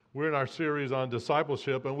We're in our series on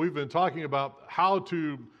discipleship, and we've been talking about how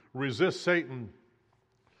to resist Satan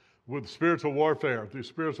with spiritual warfare, through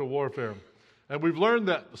spiritual warfare. And we've learned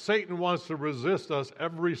that Satan wants to resist us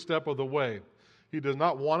every step of the way. He does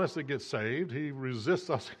not want us to get saved. He resists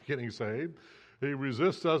us getting saved. He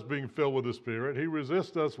resists us being filled with the Spirit. He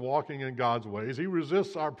resists us walking in God's ways. He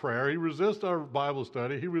resists our prayer. He resists our Bible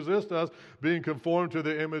study. He resists us being conformed to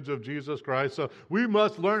the image of Jesus Christ. So we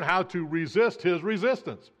must learn how to resist his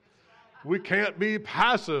resistance. We can't be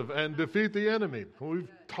passive and defeat the enemy. We've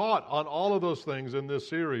taught on all of those things in this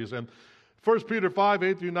series. And 1 Peter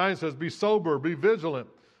 5:8-9 says, "Be sober, be vigilant,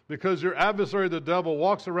 because your adversary the devil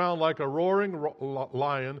walks around like a roaring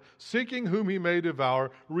lion, seeking whom he may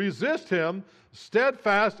devour. Resist him,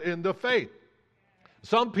 steadfast in the faith."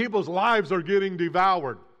 Some people's lives are getting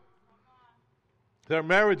devoured. Their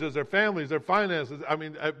marriages, their families, their finances,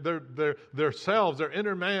 their selves, their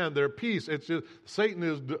inner man, their peace. It's just Satan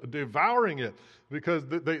is devouring it because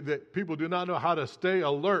people do not know how to stay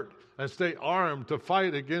alert and stay armed to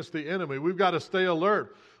fight against the enemy. We've got to stay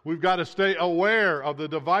alert. We've got to stay aware of the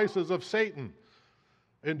devices of Satan.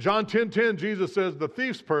 In John 10:10, Jesus says, "The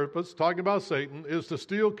thief's purpose," talking about Satan, "is to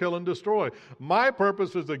steal, kill, and destroy. My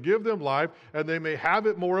purpose is to give them life, and they may have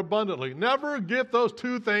it more abundantly." Never get those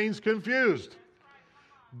two things confused.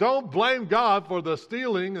 Don't blame God for the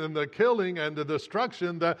stealing and the killing and the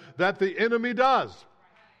destruction that the enemy does.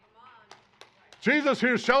 Jesus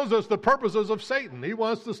here shows us the purposes of Satan. He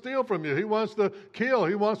wants to steal from you. He wants to kill.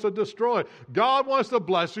 He wants to destroy. God wants to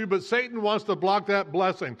bless you, but Satan wants to block that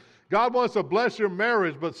blessing. God wants to bless your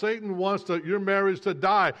marriage, but Satan wants your marriage to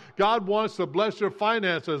die. God wants to bless your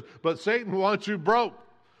finances, but Satan wants you broke.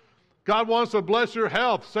 God wants to bless your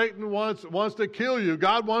health. Satan wants to kill you.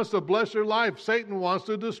 God wants to bless your life. Satan wants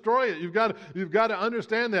to destroy it. You've got to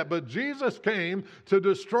understand that. But Jesus came to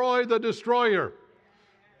destroy the destroyer.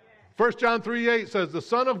 1 John 3:8 says, "The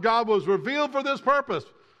Son of God was revealed for this purpose."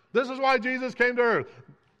 This is why Jesus came to earth,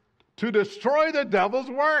 to destroy the devil's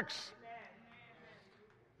works.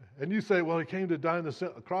 And you say, "Well, he came to die on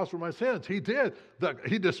the cross for my sins." He did.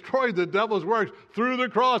 He destroyed the devil's works through the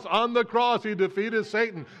cross. On the cross, he defeated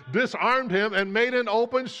Satan, disarmed him, and made an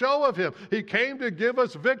open show of him. He came to give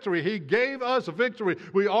us victory. He gave us victory.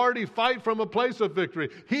 We already fight from a place of victory.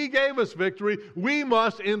 He gave us victory. We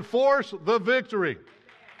must enforce the victory.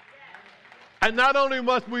 And not only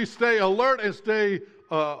must we stay alert and stay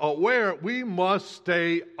aware, we must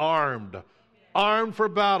stay armed. Armed for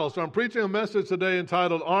battle. So I'm preaching a message today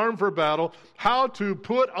entitled Armed for Battle, how to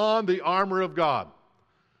put on the armor of God.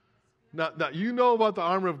 Now you know what the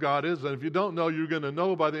armor of God is, and if you don't know, you're going to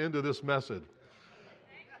know by the end of this message.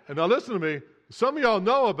 And now listen to me. Some of y'all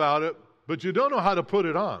know about it, but you don't know how to put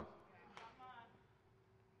it on.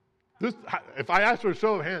 If I ask for a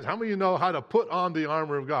show of hands, how many of you know how to put on the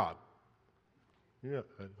armor of God? Yeah,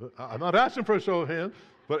 I'm not asking for a show of hands,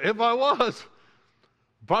 but if I was,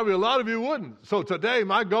 probably a lot of you wouldn't. So today,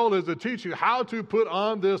 my goal is to teach you how to put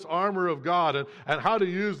on this armor of God and how to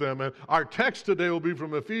use them. And our text today will be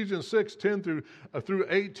from Ephesians 6:10 through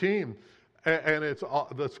 18. And it's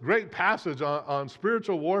this great passage on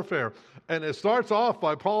spiritual warfare. And it starts off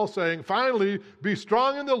by Paul saying, "Finally, be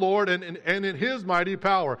strong in the Lord and in his mighty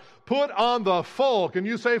power. Put on the full," can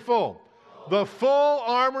you say full? The full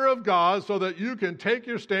armor of God so that you can take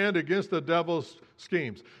your stand against the devil's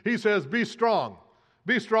schemes. He says, be strong.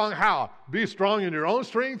 Be strong how? Be strong in your own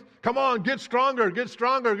strength? Come on, get stronger, get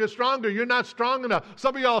stronger, get stronger. You're not strong enough.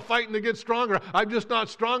 Some of y'all are fighting to get stronger. I'm just not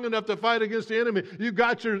strong enough to fight against the enemy. You've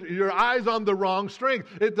got your eyes on the wrong strength.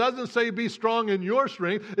 It doesn't say be strong in your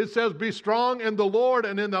strength. It says be strong in the Lord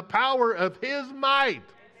and in the power of his might.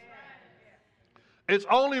 It's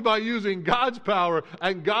only by using God's power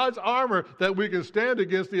and God's armor that we can stand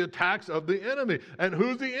against the attacks of the enemy. And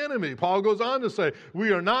who's the enemy? Paul goes on to say,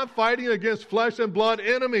 we are not fighting against flesh and blood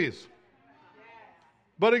enemies,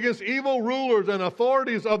 but against evil rulers and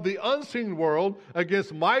authorities of the unseen world,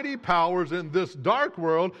 against mighty powers in this dark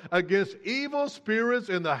world, against evil spirits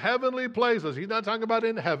in the heavenly places. He's not talking about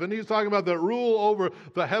in heaven. He's talking about the rule over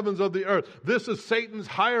the heavens of the earth. This is Satan's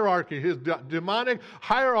hierarchy, his demonic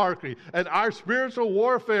hierarchy. And our spiritual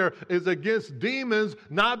warfare is against demons,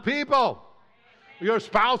 not people. Your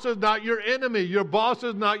spouse is not your enemy. Your boss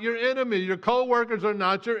is not your enemy. Your co-workers are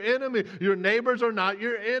not your enemy. Your neighbors are not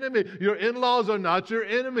your enemy. Your in-laws are not your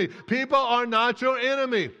enemy. People are not your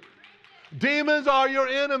enemy. Demons are your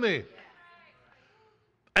enemy.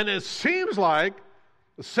 And it seems like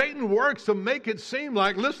Satan works to make it seem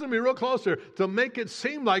like, listen to me real close here, to make it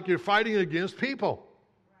seem like you're fighting against people.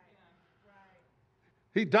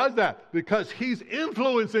 He does that because he's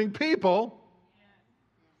influencing people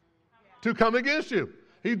to come against you.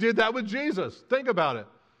 He did that with Jesus. Think about it.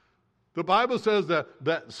 The Bible says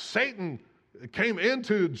that Satan came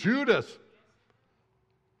into Judas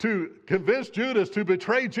to convince Judas to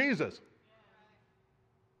betray Jesus.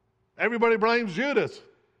 Everybody blames Judas,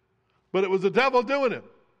 but it was the devil doing it.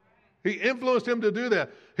 He influenced him to do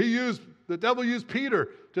that. The devil used Peter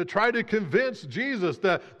to try to convince Jesus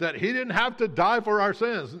that he didn't have to die for our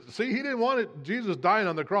sins. See, he didn't want Jesus dying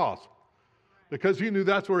on the cross because he knew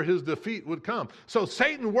that's where his defeat would come. So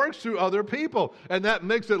Satan works through other people, and that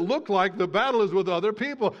makes it look like the battle is with other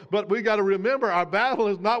people. But we got to remember, our battle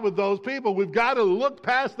is not with those people. We've got to look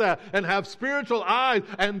past that and have spiritual eyes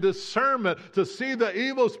and discernment to see the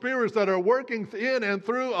evil spirits that are working in and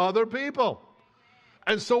through other people.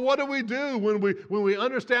 And so what do we do when we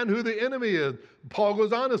understand who the enemy is? Paul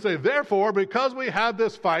goes on to say, therefore, because we have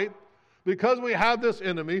this fight, because we have this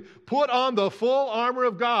enemy, put on the full armor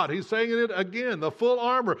of God. He's saying it again, the full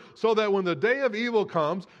armor, so that when the day of evil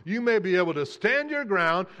comes, you may be able to stand your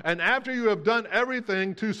ground, and after you have done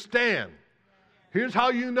everything, to stand. Here's how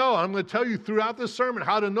you know. I'm going to tell you throughout this sermon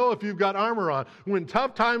how to know if you've got armor on. When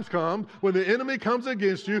tough times come, when the enemy comes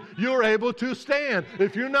against you, you're able to stand.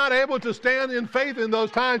 If you're not able to stand in faith in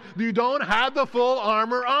those times, you don't have the full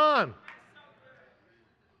armor on.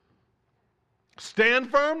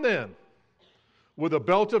 Stand firm then, with a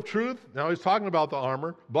belt of truth. Now he's talking about the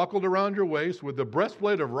armor, buckled around your waist, with the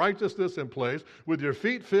breastplate of righteousness in place, with your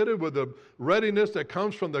feet fitted with the readiness that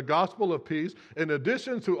comes from the gospel of peace. In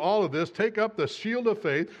addition to all of this, take up the shield of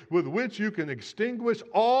faith, with which you can extinguish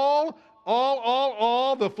all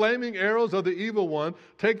the flaming arrows of the evil one.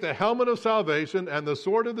 Take the helmet of salvation and the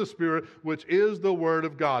sword of the Spirit, which is the word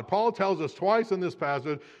of God. Paul tells us twice in this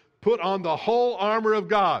passage, put on the whole armor of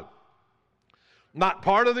God. Not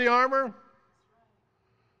part of the armor,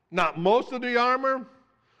 not most of the armor.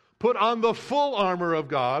 Put on the full armor of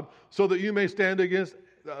God so that you may stand against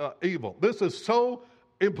evil. This is so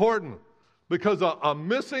important because a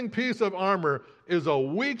missing piece of armor is a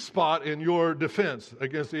weak spot in your defense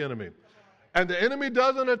against the enemy. And the enemy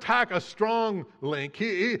doesn't attack a strong link.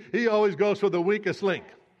 He always goes for the weakest link.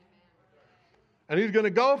 And he's going to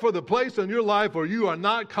go for the place in your life where you are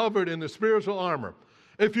not covered in the spiritual armor.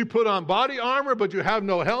 If you put on body armor but you have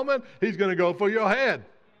no helmet, he's going to go for your head,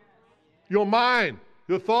 your mind,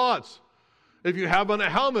 your thoughts. If you have on a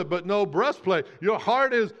helmet but no breastplate, your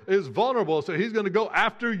heart is vulnerable, so he's going to go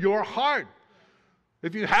after your heart.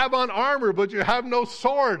 If you have on armor but you have no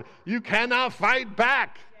sword, you cannot fight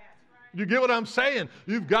back. You get what I'm saying?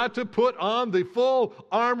 You've got to put on the full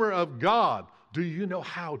armor of God. Do you know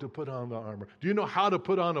how to put on the armor? Do you know how to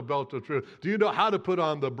put on a belt of truth? Do you know how to put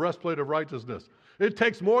on the breastplate of righteousness? It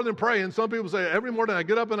takes more than praying. Some people say, every morning I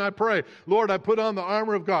get up and I pray, Lord, I put on the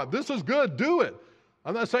armor of God. This is good. Do it.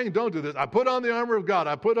 I'm not saying don't do this. I put on the armor of God.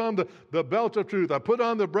 I put on the belt of truth. I put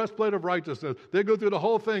on the breastplate of righteousness. They go through the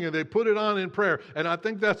whole thing and they put it on in prayer. And I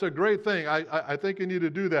think that's a great thing. I think you need to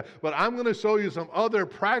do that. But I'm going to show you some other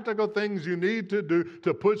practical things you need to do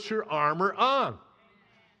to put your armor on.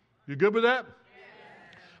 You good with that?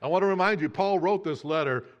 I want to remind you, Paul wrote this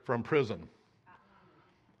letter from prison.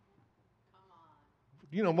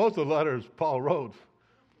 You know, most of the letters Paul wrote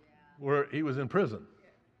where he was in prison.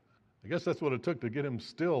 I guess that's what it took to get him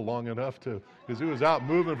still long enough to, because he was out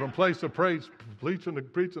moving from place to place, preaching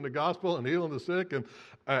the gospel and healing the sick,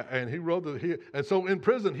 and he wrote and so in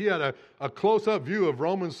prison he had a close-up view of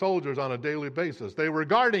Roman soldiers on a daily basis. They were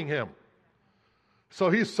guarding him. So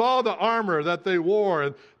he saw the armor that they wore,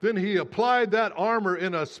 and then he applied that armor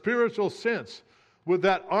in a spiritual sense with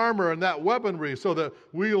that armor and that weaponry so that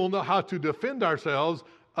we will know how to defend ourselves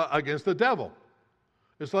against the devil.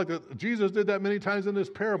 It's like Jesus did that many times in this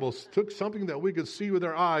parable, took something that we could see with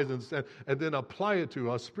our eyes and then apply it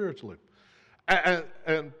to us spiritually.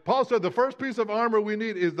 And Paul said the first piece of armor we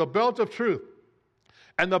need is the belt of truth.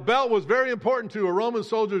 And the belt was very important to a Roman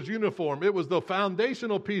soldier's uniform. It was the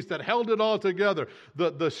foundational piece that held it all together.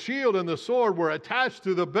 The shield and the sword were attached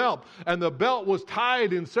to the belt, and the belt was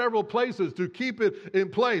tied in several places to keep it in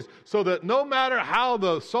place so that no matter how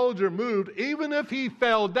the soldier moved, even if he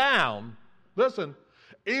fell down, listen,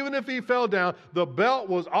 even if he fell down, the belt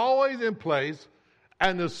was always in place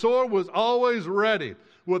and the sword was always ready.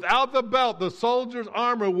 Without the belt, the soldier's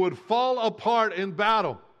armor would fall apart in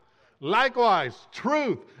battle. Likewise,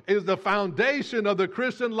 truth is the foundation of the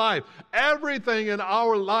Christian life. Everything in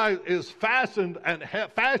our life is fashioned and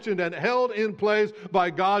held in place by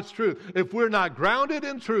God's truth. If we're not grounded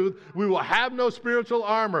in truth, we will have no spiritual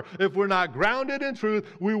armor. If we're not grounded in truth,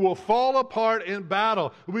 we will fall apart in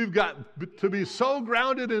battle. We've got to be so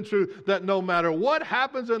grounded in truth that no matter what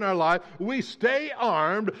happens in our life, we stay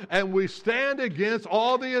armed and we stand against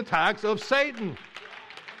all the attacks of Satan.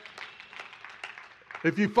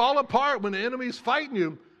 If you fall apart when the enemy's fighting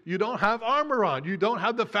you, you don't have armor on. You don't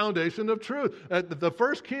have the foundation of truth. The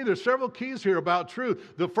first key, there's several keys here about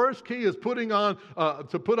truth. The first key is putting on,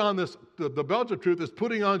 to put on this, the belt of truth is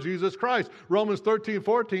putting on Jesus Christ. Romans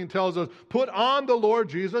 13:14 tells us, put on the Lord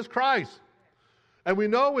Jesus Christ. And we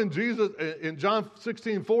know in John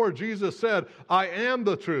 16:4, Jesus said, I am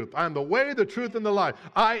the truth. I am the way, the truth, and the life.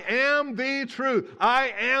 I am the truth.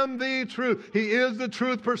 I am the truth. He is the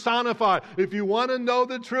truth personified. If you want to know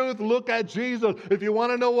the truth, look at Jesus. If you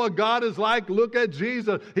want to know what God is like, look at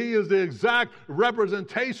Jesus. He is the exact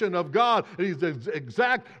representation of God. He's the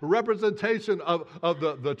exact representation of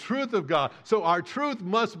the truth of God. So our truth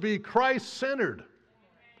must be Christ-centered.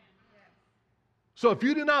 So if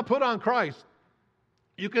you do not put on Christ,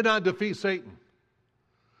 you cannot defeat Satan.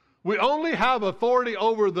 We only have authority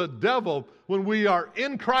over the devil when we are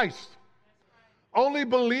in Christ. Only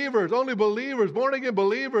believers, born again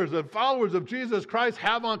believers and followers of Jesus Christ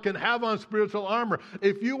can have on spiritual armor.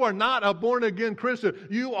 If you are not a born again Christian,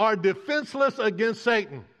 you are defenseless against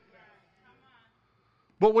Satan.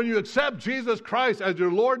 But when you accept Jesus Christ as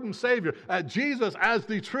your Lord and Savior, as Jesus as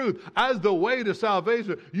the truth, as the way to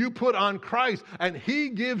salvation, you put on Christ and He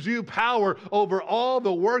gives you power over all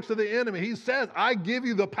the works of the enemy. He says, I give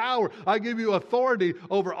you the power. I give you authority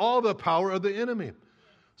over all the power of the enemy.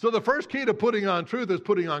 So the first key to putting on truth is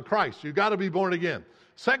putting on Christ. You've got to be born again.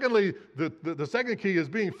 Secondly, the second key is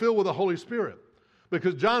being filled with the Holy Spirit.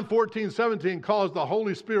 Because John 14:17 calls the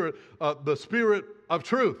Holy Spirit the Spirit of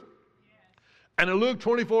truth. And in Luke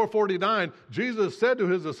 24:49, Jesus said to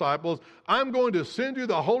his disciples, I'm going to send you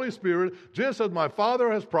the Holy Spirit just as my Father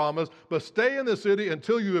has promised, but stay in the city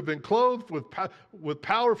until you have been clothed with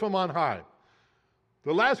power from on high.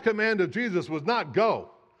 The last command of Jesus was not go.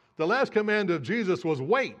 The last command of Jesus was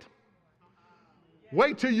wait.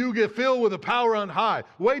 Wait till you get filled with the power on high.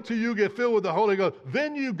 Wait till you get filled with the Holy Ghost.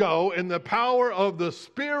 Then you go in the power of the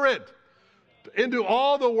Spirit into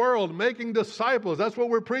all the world, making disciples. That's what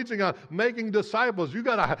we're preaching on, making disciples. You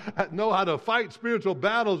got to know how to fight spiritual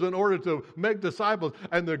battles in order to make disciples.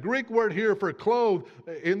 And the Greek word here for clothed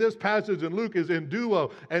in this passage in Luke is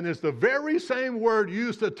enduo, and it's the very same word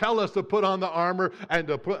used to tell us to put on the armor and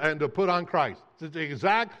to put on Christ. It's the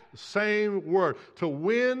exact same word. To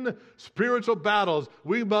win spiritual battles,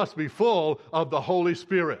 we must be full of the Holy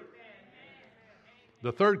Spirit.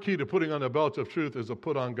 The third key to putting on the belt of truth is to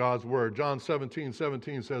put on God's word. John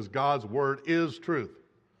 17:17 says God's word is truth.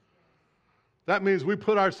 That means we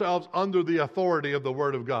put ourselves under the authority of the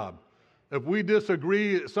word of God. If we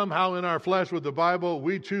disagree somehow in our flesh with the Bible,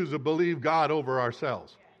 we choose to believe God over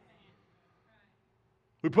ourselves.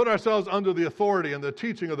 We put ourselves under the authority and the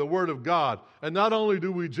teaching of the word of God. And not only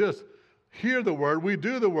do we just hear the word, we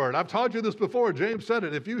do the word. I've taught you this before. James said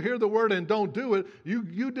it. If you hear the word and don't do it,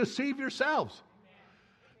 you deceive yourselves.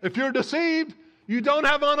 If you're deceived, you don't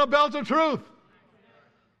have on a belt of truth.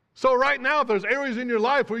 So right now, if there's areas in your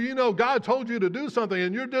life where you know God told you to do something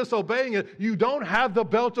and you're disobeying it, you don't have the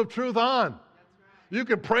belt of truth on. You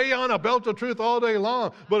can pray on a belt of truth all day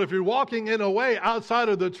long, but if you're walking in a way outside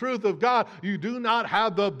of the truth of God, you do not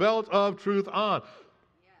have the belt of truth on.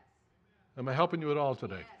 Am I helping you at all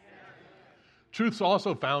today? Truth's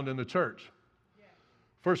also found in the church.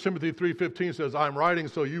 1 Timothy 3:15 says, I'm writing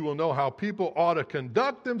so you will know how people ought to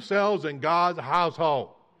conduct themselves in God's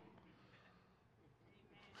household,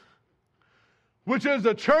 which is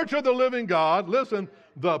the church of the living God. Listen,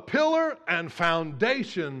 the pillar and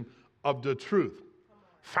foundation of the truth.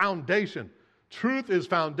 Foundation. Truth is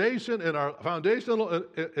foundational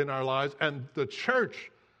in our lives, and the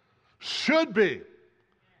church should be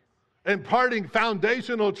imparting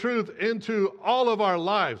foundational truth into all of our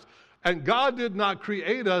lives. And God did not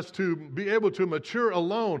create us to be able to mature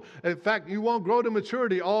alone. In fact, you won't grow to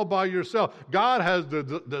maturity all by yourself. God has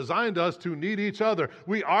designed us to need each other.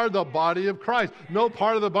 We are the body of Christ. No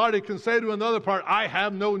part of the body can say to another part, I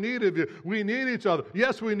have no need of you. We need each other.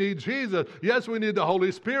 Yes, we need Jesus. Yes, we need the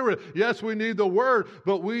Holy Spirit. Yes, we need the Word.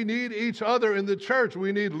 But we need each other in the church.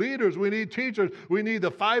 We need leaders. We need teachers. We need the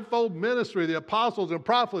fivefold ministry, the apostles and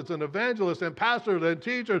prophets and evangelists and pastors and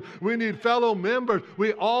teachers. We need fellow members.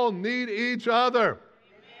 We all need each other. Amen.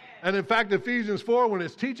 And in fact, Ephesians 4, when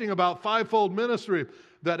it's teaching about fivefold ministry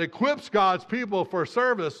that equips God's people for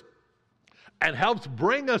service and helps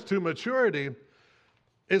bring us to maturity,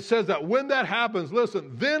 it says that when that happens,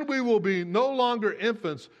 listen, then we will be no longer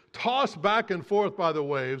infants, tossed back and forth by the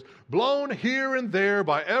waves, blown here and there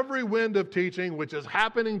by every wind of teaching, which is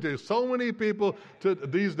happening to so many people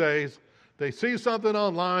these days. They see something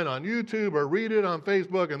online on YouTube or read it on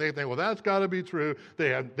Facebook and they think, well, that's got to be true. They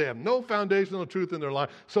have no foundational truth in their life.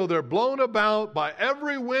 So they're blown about by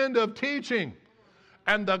every wind of teaching.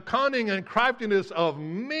 and the cunning and craftiness of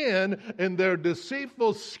men in their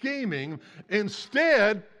deceitful scheming.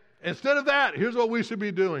 Instead of that, here's what we should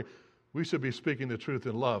be doing. We should be speaking the truth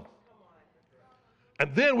in love.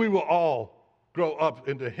 And then we will all grow up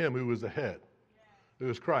into him who is the head, who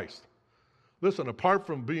is Christ. Listen, apart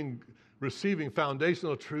from receiving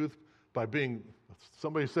foundational truth by being,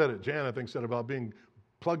 somebody said it, Jan I think said about being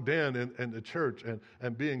plugged in the church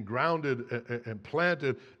and being grounded and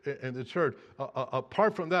planted in the church.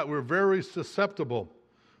 Apart from that, we're very susceptible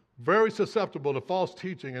to false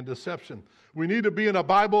teaching and deception. We need to be in a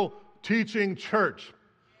Bible teaching church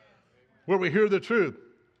where we hear the truth.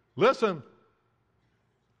 Listen.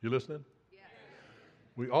 You listening? Yes.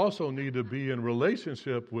 We also need to be in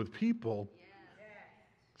relationship with people,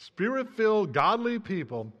 Spirit-filled, godly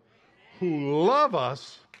people who love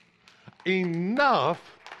us enough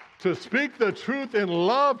to speak the truth in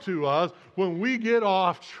love to us when we get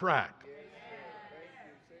off track.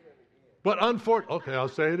 But unfortunately, okay, I'll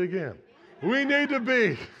say it again. We need to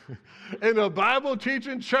be in a Bible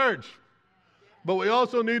teaching church, but we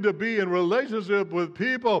also need to be in relationship with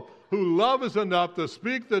people who love us enough to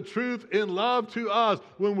speak the truth in love to us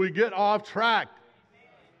when we get off track.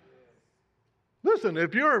 Listen,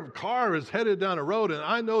 if your car is headed down a road and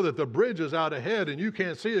I know that the bridge is out ahead and you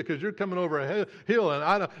can't see it because you're coming over a hill and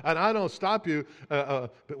I don't stop you, but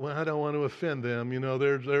when I don't want to offend them, you know,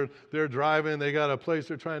 they're driving, they got a place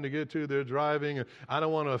they're trying to get to, they're driving, and I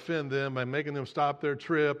don't want to offend them by making them stop their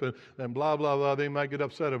trip and blah, blah, blah. They might get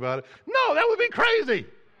upset about it. No, that would be crazy.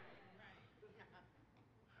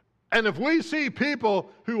 And if we see people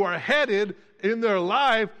who are headed in their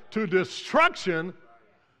life to destruction,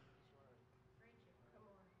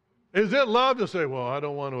 is it love to say, well, I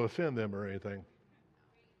don't want to offend them or anything?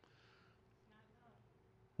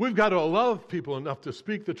 We've got to love people enough to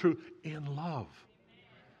speak the truth in love.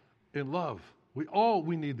 In love.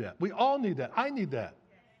 We need that. We all need that. I need that.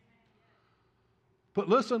 But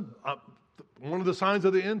listen, one of the signs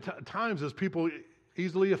of the end times is people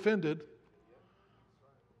easily offended.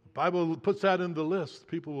 The Bible puts that in the list.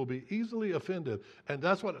 People will be easily offended. And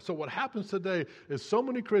so what happens today is so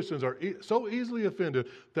many Christians are so easily offended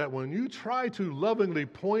that when you try to lovingly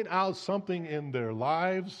point out something in their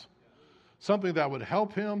lives, something that would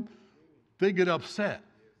help him, they get upset.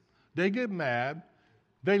 They get mad.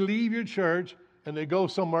 They leave your church and they go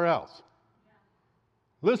somewhere else.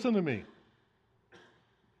 Listen to me.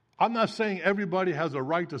 I'm not saying everybody has a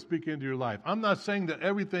right to speak into your life. I'm not saying that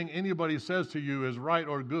everything anybody says to you is right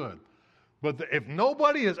or good. But if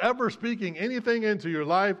nobody is ever speaking anything into your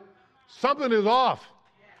life, something is off.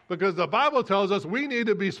 Because the Bible tells us we need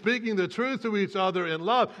to be speaking the truth to each other in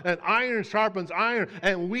love. And iron sharpens iron.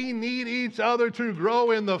 And we need each other to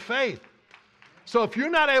grow in the faith. So if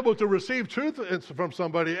you're not able to receive truth from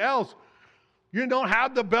somebody else, you don't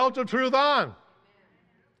have the belt of truth on.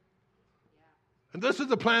 And this is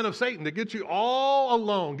the plan of Satan, to get you all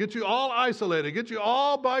alone, get you all isolated, get you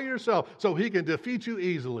all by yourself so he can defeat you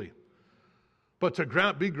easily. But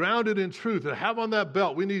to be grounded in truth, to have on that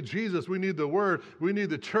belt, we need Jesus, we need the Word, we need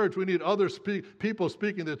the church, we need other people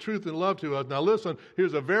speaking the truth and love to us. Now listen,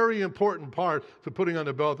 here's a very important part to putting on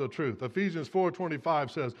the belt of truth. Ephesians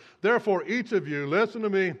 4:25 says, therefore each of you, listen to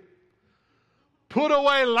me, put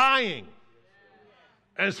away lying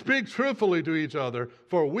and speak truthfully to each other,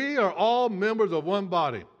 for we are all members of one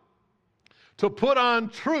body. To put on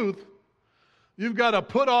truth, you've got to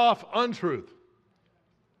put off untruth.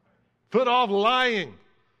 Put off lying.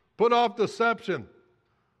 Put off deception.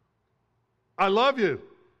 I love you,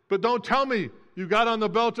 but don't tell me you got on the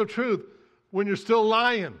belt of truth when you're still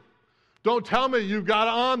lying. Don't tell me you got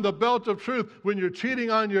on the belt of truth when you're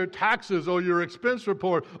cheating on your taxes or your expense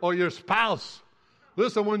report or your spouse.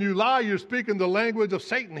 Listen, when you lie, you're speaking the language of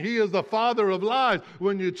Satan. He is the father of lies.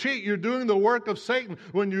 When you cheat, you're doing the work of Satan.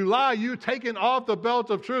 When you lie, you're taking off the belt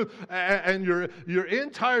of truth, and your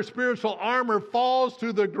entire spiritual armor falls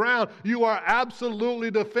to the ground. You are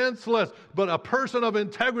absolutely defenseless. But a person of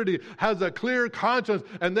integrity has a clear conscience,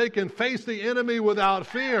 and they can face the enemy without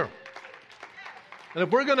fear. And if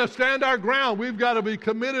we're going to stand our ground, we've got to be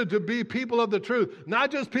committed to be people of the truth. Not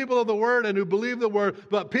just people of the Word and who believe the Word,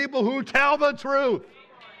 but people who tell the truth.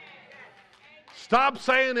 Stop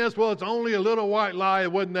saying this, well, it's only a little white lie,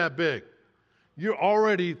 it wasn't that big. You're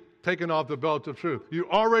already taking off the belt of truth.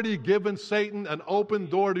 You're already given Satan an open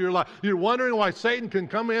door to your life. You're wondering why Satan can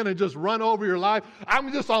come in and just run over your life.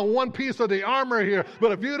 I'm just on one piece of the armor here.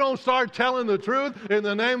 But if you don't start telling the truth in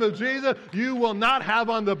the name of Jesus, you will not have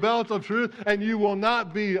on the belt of truth, and you will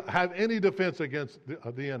not have any defense against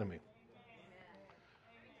the enemy.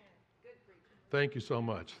 Thank you so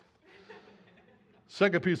much.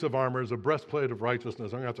 Second piece of armor is a breastplate of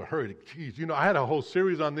righteousness. I'm going to have to hurry. Jeez, I had a whole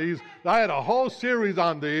series on these.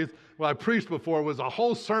 When I preached before, it was a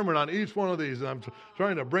whole sermon on each one of these. And I'm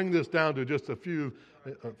trying to bring this down to just a few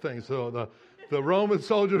things. So the Roman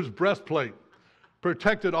soldier's breastplate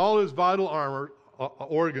protected all his vital armor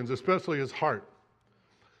organs, especially his heart.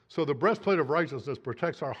 So the breastplate of righteousness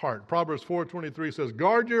protects our heart. Proverbs 4:23 says,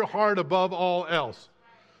 guard your heart above all else.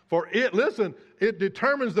 For it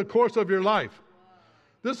determines the course of your life.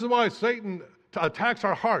 This is why Satan attacks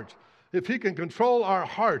our hearts. If he can control our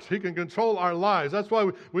hearts, he can control our lives. That's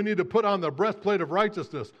why we need to put on the breastplate of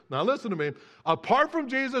righteousness. Now listen to me. Apart from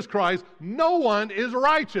Jesus Christ, no one is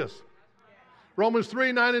righteous. Romans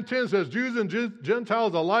 3:9-10 says, Jews and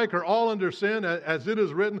Gentiles alike are all under sin, as it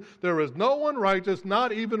is written, there is no one righteous,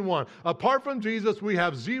 not even one. Apart from Jesus, we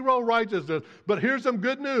have zero righteousness. But here's some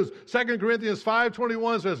good news. 2 Corinthians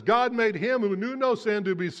 5:21 says, God made him who knew no sin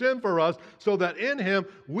to be sin for us, so that in him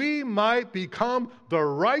we might become the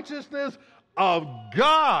righteousness of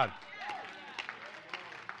God.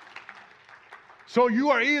 So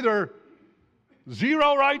you are either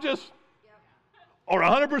zero righteous or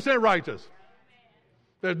 100% righteous.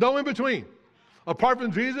 There's no in between. Apart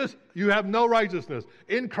from Jesus, you have no righteousness.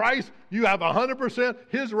 In Christ, you have 100%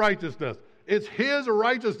 his righteousness. It's his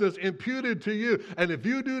righteousness imputed to you. And if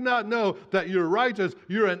you do not know that you're righteous,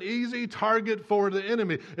 you're an easy target for the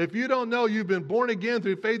enemy. If you don't know you've been born again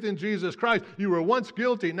through faith in Jesus Christ, you were once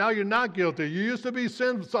guilty, now you're not guilty. You used to be a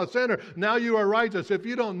sinner, now you are righteous. If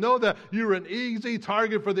you don't know that, you're an easy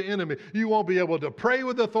target for the enemy. You won't be able to pray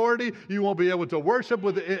with authority. You won't be able to worship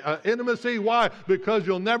with intimacy. Why? Because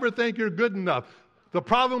you'll never think you're good enough. The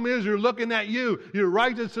problem is you're looking at you. Your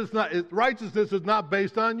righteousness is not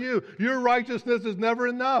based on you. Your righteousness is never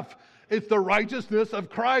enough. It's the righteousness of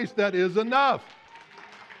Christ that is enough.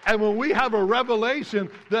 And when we have a revelation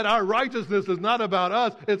that our righteousness is not about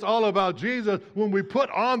us, it's all about Jesus, when we put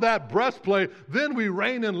on that breastplate, then we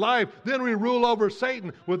reign in life, then we rule over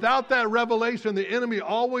Satan. Without that revelation, the enemy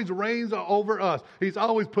always reigns over us. He's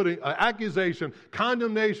always putting accusation,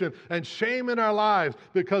 condemnation, and shame in our lives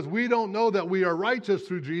because we don't know that we are righteous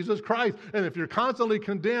through Jesus Christ. And if you're constantly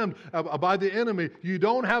condemned by the enemy, you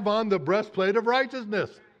don't have on the breastplate of righteousness.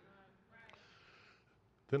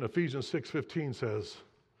 Then Ephesians 6:15 says,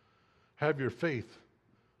 have your faith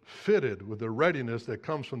fitted with the readiness that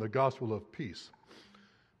comes from the gospel of peace.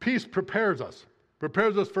 Peace prepares us.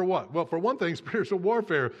 Prepares us for what? Well, for one thing, spiritual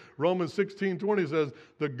warfare. Romans 16:20 says,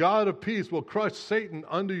 the God of peace will crush Satan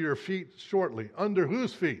under your feet shortly. Under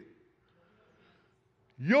whose feet?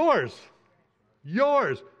 Yours.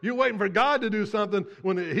 Yours. You're waiting for God to do something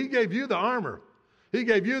when he gave you the armor. He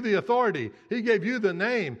gave you the authority. He gave you the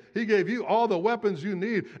name. He gave you all the weapons you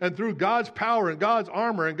need. And through God's power and God's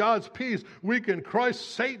armor and God's peace, we can crush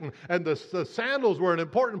Satan. And the sandals were an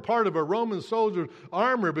important part of a Roman soldier's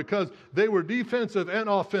armor because they were defensive and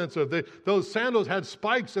offensive. Those sandals had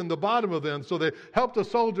spikes in the bottom of them, so they helped the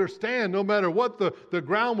soldier stand no matter what the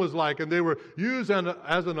ground was like. And they were used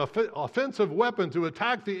as an offensive weapon to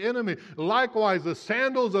attack the enemy. Likewise, the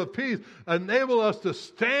sandals of peace enable us to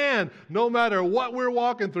stand no matter what we're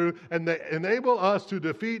walking through, and they enable us to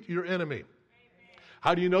defeat your enemy. Amen.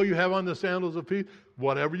 How do you know you have on the sandals of peace?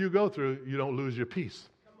 Whatever you go through, you don't lose your peace.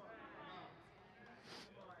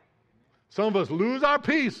 Some of us lose our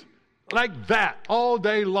peace like that all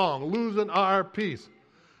day long, losing our peace.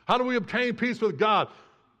 How do we obtain peace with God?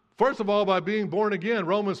 First of all, by being born again.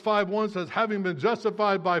 Romans 5:1 says, having been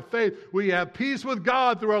justified by faith, we have peace with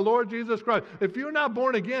God through our Lord Jesus Christ. If you're not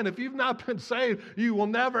born again, if you've not been saved, you will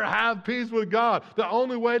never have peace with God. The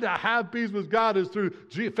only way to have peace with God is through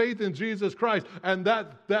faith in Jesus Christ. And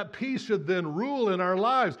that peace should then rule in our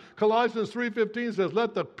lives. Colossians 3:15 says,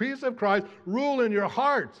 let the peace of Christ rule in your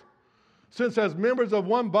hearts. Since as members of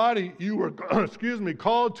one body, you were,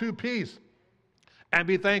 called to peace, and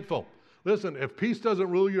be thankful. Listen, if peace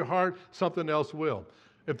doesn't rule your heart, something else will.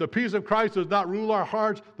 If the peace of Christ does not rule our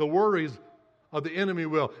hearts, the worries of the enemy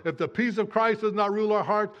will. If the peace of Christ does not rule our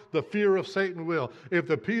hearts, the fear of Satan will. If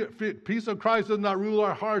the peace of Christ does not rule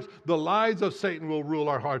our hearts, the lies of Satan will rule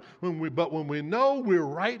our hearts. But when we know we're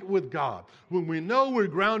right with God, when we know we're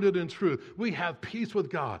grounded in truth, we have peace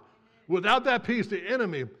with God. Without that peace, the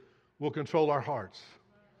enemy will control our hearts.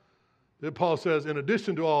 Then Paul says, in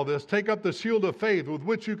addition to all this, take up the shield of faith with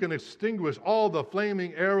which you can extinguish all the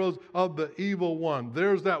flaming arrows of the evil one.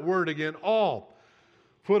 There's that word again, all.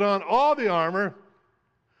 Put on all the armor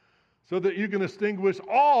so that you can extinguish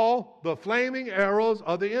all the flaming arrows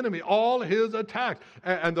of the enemy, all his attacks.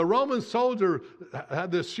 And the Roman soldier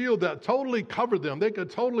had this shield that totally covered them. They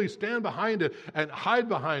could totally stand behind it and hide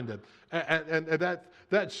behind it. And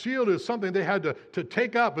That shield is something they had to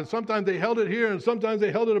take up, and sometimes they held it here, and sometimes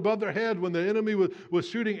they held it above their head when the enemy was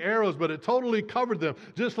shooting arrows, but it totally covered them,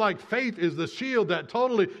 just like faith is the shield that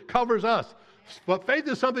totally covers us. But faith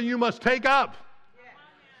is something you must take up.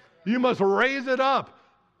 You must raise it up.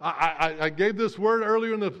 I gave this word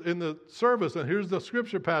earlier in the service, and here's the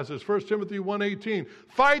scripture passage, 1 Timothy 1:18.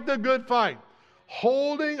 Fight the good fight,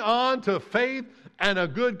 holding on to faith and a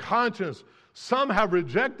good conscience. Some have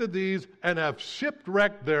rejected these and have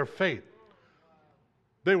shipwrecked their faith.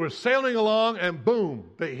 They were sailing along, and boom,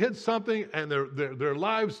 they hit something, and their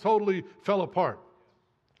lives totally fell apart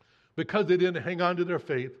because they didn't hang on to their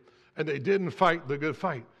faith, and they didn't fight the good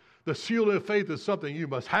fight. The shield of faith is something you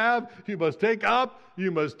must have, you must take up,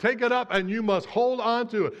 you must take it up, and you must hold on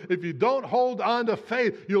to it. If you don't hold on to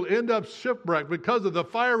faith, you'll end up shipwrecked because of the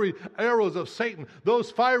fiery arrows of Satan.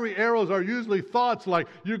 Those fiery arrows are usually thoughts like,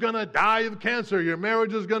 you're going to die of cancer, your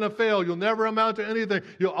marriage is going to fail, you'll never amount to anything,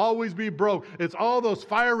 you'll always be broke. It's all those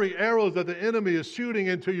fiery arrows that the enemy is shooting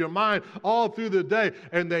into your mind all through the day,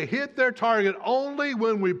 and they hit their target only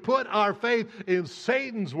when we put our faith in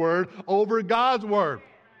Satan's word over God's word.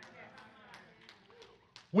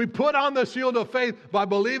 We put on the shield of faith by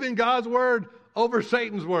believing God's word over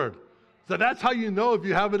Satan's word. So that's how you know if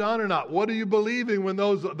you have it on or not. What are you believing when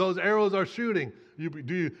those arrows are shooting?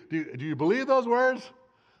 Do you believe those words?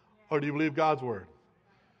 Or do you believe God's word?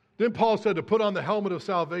 Then Paul said to put on the helmet of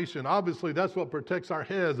salvation. Obviously, that's what protects our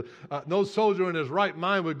heads. No soldier in his right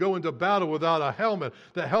mind would go into battle without a helmet.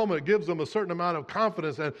 The helmet gives them a certain amount of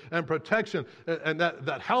confidence and protection. And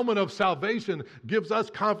that helmet of salvation gives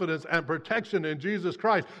us confidence and protection in Jesus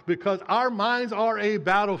Christ because our minds are a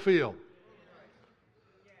battlefield.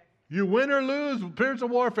 You win or lose spiritual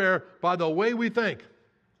warfare by the way we think.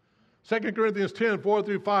 2 Corinthians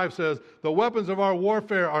 10:4-5 says, the weapons of our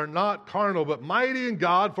warfare are not carnal, but mighty in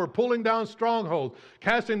God for pulling down strongholds,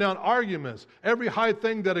 casting down arguments, every high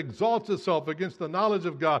thing that exalts itself against the knowledge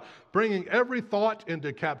of God, bringing every thought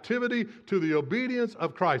into captivity to the obedience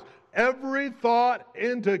of Christ. Every thought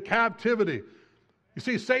into captivity. You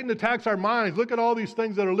see, Satan attacks our minds. Look at all these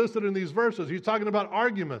things that are listed in these verses. He's talking about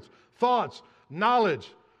arguments, thoughts, knowledge,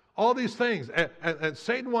 all these things. And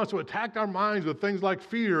Satan wants to attack our minds with things like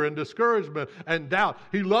fear and discouragement and doubt.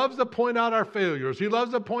 He loves to point out our failures. He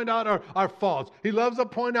loves to point out our faults. He loves to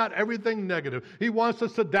point out everything negative. He wants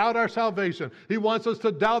us to doubt our salvation. He wants us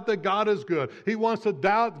to doubt that God is good. He wants to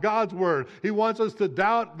doubt God's word. He wants us to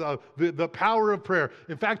doubt the power of prayer.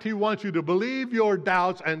 In fact, he wants you to believe your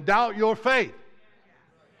doubts and doubt your faith.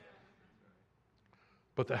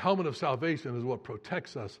 But the helmet of salvation is what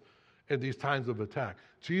protects us in these times of attack.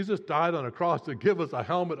 Jesus died on a cross to give us a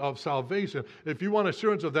helmet of salvation. If you want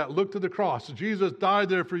assurance of that, look to the cross. Jesus died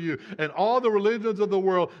there for you. And all the religions of the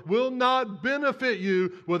world will not benefit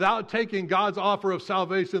you without taking God's offer of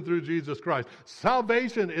salvation through Jesus Christ.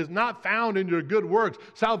 Salvation is not found in your good works.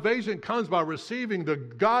 Salvation comes by receiving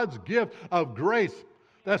God's gift of grace.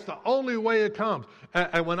 That's the only way it comes.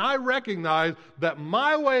 And when I recognize that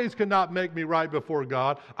my ways cannot make me right before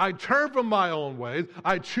God, I turn from my own ways,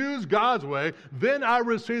 I choose God's way, then I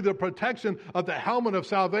receive the protection of the helmet of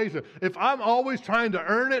salvation. If I'm always trying to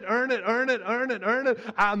earn it,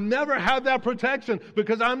 I'll never have that protection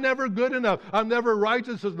because I'm never good enough. I'm never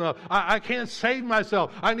righteous enough. I can't save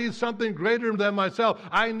myself. I need something greater than myself.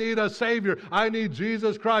 I need a Savior. I need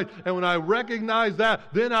Jesus Christ. And when I recognize that,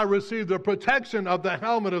 then I receive the protection of the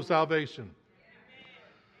helmet of salvation.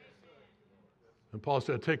 And Paul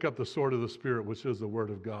said, take up the sword of the Spirit, which is the word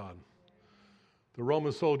of God. The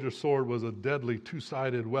Roman soldier's sword was a deadly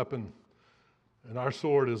two-sided weapon, and our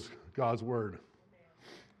sword is God's word.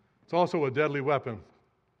 It's also a deadly weapon.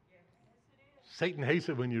 Satan hates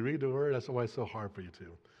it when you read the word. That's why it's so hard for you to.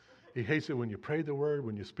 He hates it when you pray the word,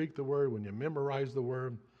 when you speak the word, when you memorize the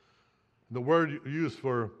word. The word used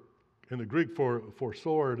in the Greek for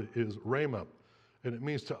sword is rhema. And it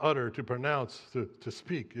means to utter, to pronounce, to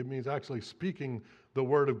speak. It means actually speaking the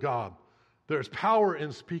word of God. There's power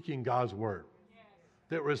in speaking God's word. Yes.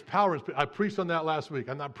 There is power. I preached on that last week.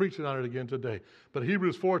 I'm not preaching on it again today. But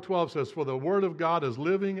Hebrews 4:12 says, for the word of God is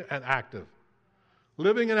living and active.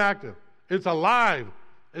 Living and active. It's alive.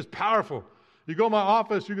 It's powerful. You go to my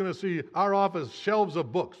office, you're going to see our office, shelves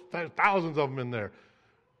of books. There's thousands of them in there.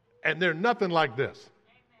 And they're nothing like this.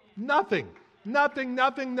 Amen. Nothing.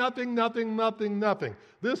 Nothing.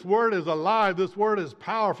 This word is alive. This word is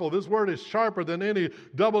powerful. This word is sharper than any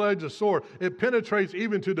double-edged sword. It penetrates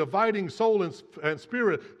even to dividing soul and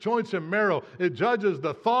spirit, joints and marrow. It judges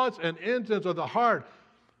the thoughts and intents of the heart.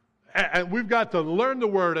 And we've got to learn the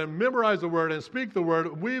word and memorize the word and speak the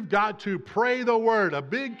word. We've got to pray the word. A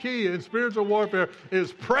big key in spiritual warfare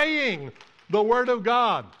is praying The Word of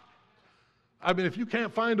God. I mean, if you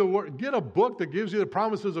can't find a word, get a book that gives you the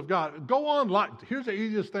promises of God. Go online. Here's the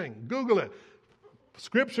easiest thing. Google it.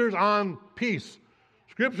 Scriptures on peace.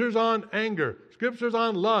 Scriptures on anger. Scriptures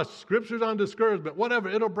on lust. Scriptures on discouragement. Whatever.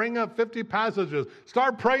 It'll bring up 50 passages.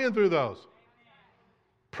 Start praying through those.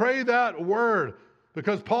 Pray that word.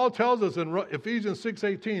 Because Paul tells us in Ephesians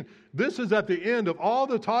 6:18, this is at the end of all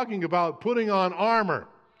the talking about putting on armor.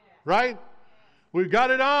 Right? We've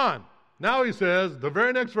got it on. Now he says, the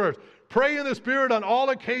very next verse, pray in the Spirit on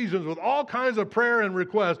all occasions with all kinds of prayer and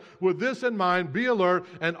requests. With this in mind, be alert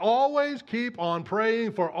and always keep on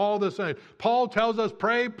praying for all the saints. Paul tells us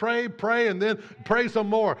pray, pray, pray, and then pray some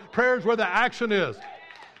more. Prayer is where the action is.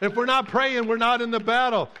 If we're not praying, we're not in the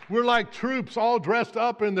battle. We're like troops all dressed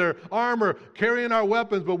up in their armor, carrying our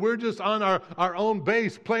weapons, but we're just on our own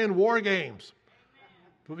base playing war games.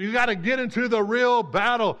 You got to get into the real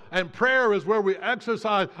battle, and prayer is where we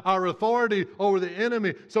exercise our authority over the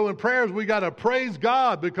enemy. So in prayers, we got to praise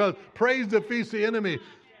God because praise defeats the enemy.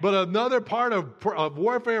 But another part of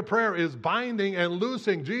warfare prayer is binding and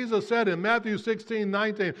loosing. Jesus said in Matthew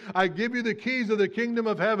 16:19, I give you the keys of the kingdom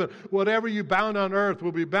of heaven. Whatever you bound on earth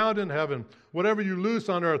will be bound in heaven. Whatever you loose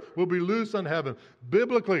on earth will be loosed in heaven.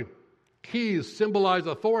 Biblically, keys symbolize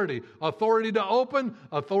authority. Authority to open,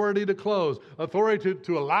 authority to close. Authority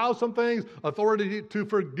to allow some things, authority to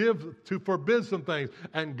forgive, to forbid some things.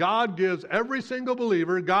 And God gives every single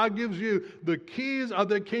believer, God gives you the keys of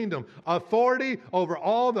the kingdom. Authority over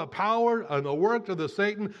all the power and the work of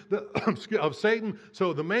Satan.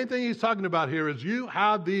 So the main thing he's talking about here is you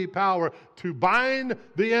have the power to bind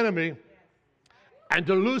the enemy and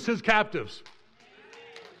to loose his captives.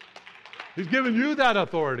 He's given you that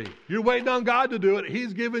authority. You're waiting on God to do it.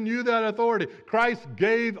 He's given you that authority. Christ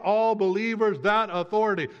gave all believers that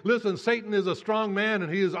authority. Listen, Satan is a strong man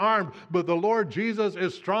and he is armed, but the Lord Jesus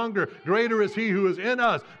is stronger. Greater is he who is in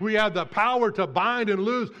us. We have the power to bind and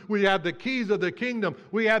loose. We have the keys of the kingdom.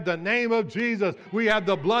 We have the name of Jesus. We have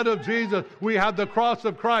the blood of Jesus. We have the cross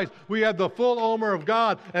of Christ. We have the full armor of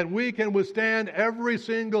God, and we can withstand every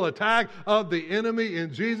single attack of the enemy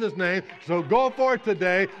in Jesus' name. So go forth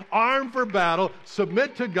today, armed for battle,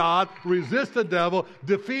 submit to God, resist the devil,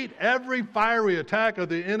 defeat every fiery attack of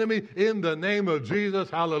the enemy in the name of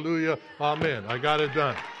Jesus. Hallelujah. Amen. I got it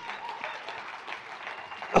done.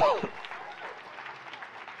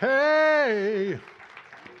 Hey!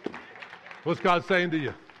 What's God saying to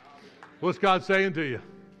you? What's God saying to you?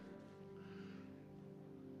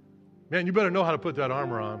 Man, you better know how to put that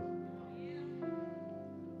armor on.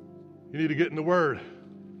 You need to get in the Word.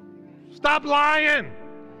 Stop lying!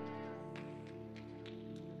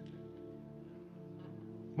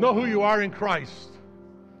 Know who you are in Christ.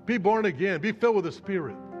 Be born again. Be filled with the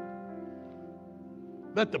Spirit.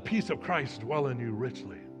 Let the peace of Christ dwell in you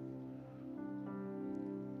richly.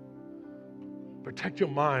 Protect your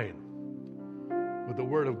mind with the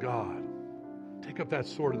Word of God. Take up that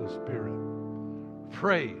sword of the Spirit.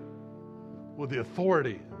 Pray with the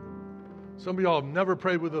authority. Some of y'all have never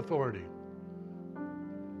prayed with authority.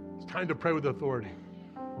 It's time to pray with authority.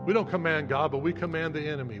 We don't command God, but we command the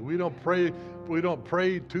enemy. We don't pray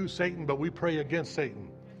to Satan, but we pray against Satan.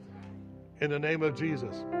 In the name of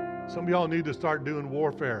Jesus. Some of y'all need to start doing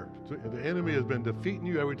warfare. The enemy has been defeating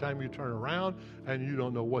you every time you turn around and you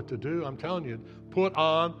don't know what to do. I'm telling you, put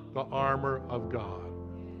on the armor of God.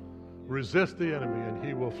 Resist the enemy and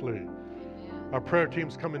he will flee. Our prayer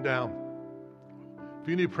team's coming down. If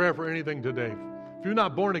you need prayer for anything today, if you're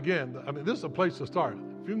not born again, this is a place to start.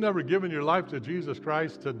 If you've never given your life to Jesus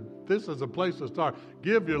Christ, this is a place to start.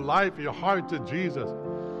 Give your life, your heart to Jesus.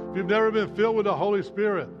 If you've never been filled with the Holy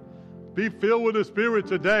Spirit, be filled with the Spirit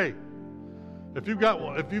today. If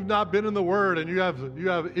you've not been in the Word and you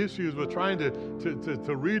have issues with trying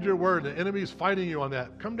to read your Word, the enemy's fighting you on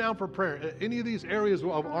that, come down for prayer. Any of these areas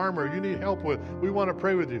of armor you need help with, we want to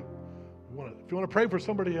pray with you. If you want to pray for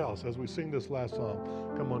somebody else as we sing this last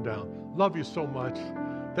song, come on down. Love you so much.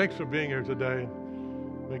 Thanks for being here today.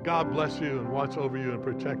 May God bless you and watch over you and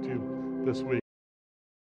protect you this week.